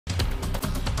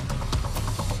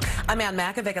I'm on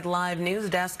Makovec at Live News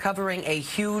Desk covering a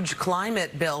huge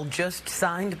climate bill just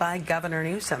signed by Governor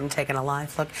Newsom. Taking a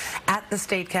live look at the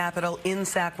state capitol in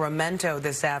Sacramento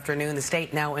this afternoon. The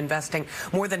state now investing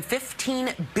more than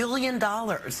 $15 billion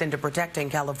into protecting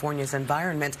California's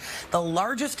environment, the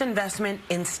largest investment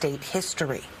in state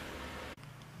history.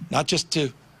 Not just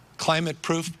to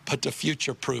climate-proof, but to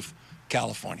future-proof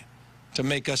California, to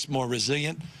make us more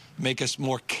resilient, make us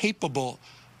more capable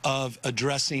of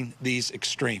addressing these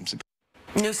extremes.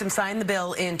 Newsom signed the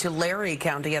bill in Tulare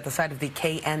County at the site of the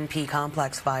KPIX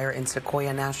complex fire in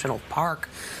Sequoia National Park.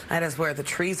 That is where the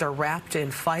trees are wrapped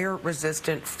in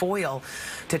fire-resistant foil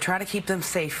to try to keep them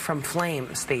safe from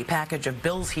flames. The package of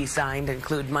bills he signed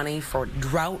include money for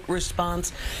drought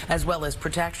response, as well as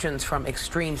protections from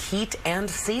extreme heat and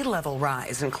sea level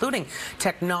rise, including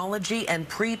technology and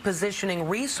pre-positioning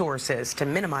resources to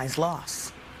minimize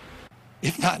loss.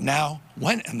 If not now,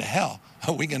 when in the hell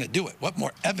are we going to do it? What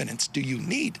more evidence do you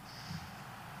need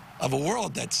of a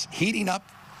world that's heating up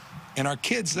and our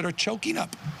kids that are choking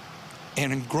up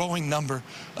and a growing number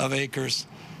of acres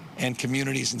and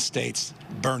communities and states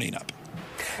burning up?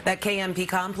 That KPIX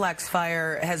complex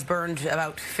fire has burned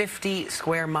about 50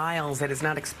 square miles. It is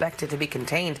not expected to be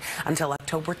contained until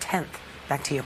October 10th. Back to you.